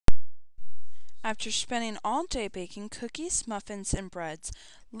After spending all day baking cookies, muffins, and breads,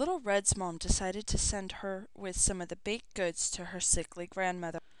 Little Red's mom decided to send her with some of the baked goods to her sickly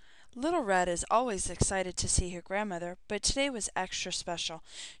grandmother. Little Red is always excited to see her grandmother, but today was extra special.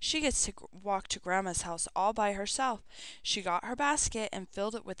 She gets to walk to Grandma's house all by herself. She got her basket and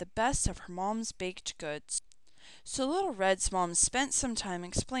filled it with the best of her mom's baked goods. So Little Red's mom spent some time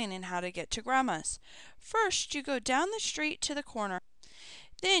explaining how to get to Grandma's. First, you go down the street to the corner.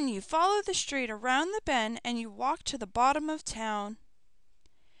 Then you follow the street around the bend and you walk to the bottom of town.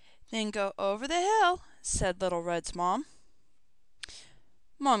 Then go over the hill, said Little Red's mom.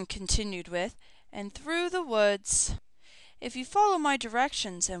 Mom continued with, and through the woods. If you follow my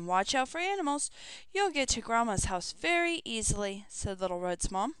directions and watch out for animals, you'll get to Grandma's house very easily, said Little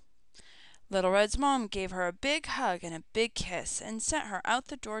Red's mom. Little Red's mom gave her a big hug and a big kiss and sent her out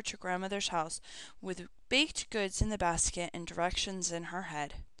the door to Grandmother's house with baked goods in the basket and directions in her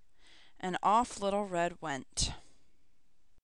head. And off Little Red went.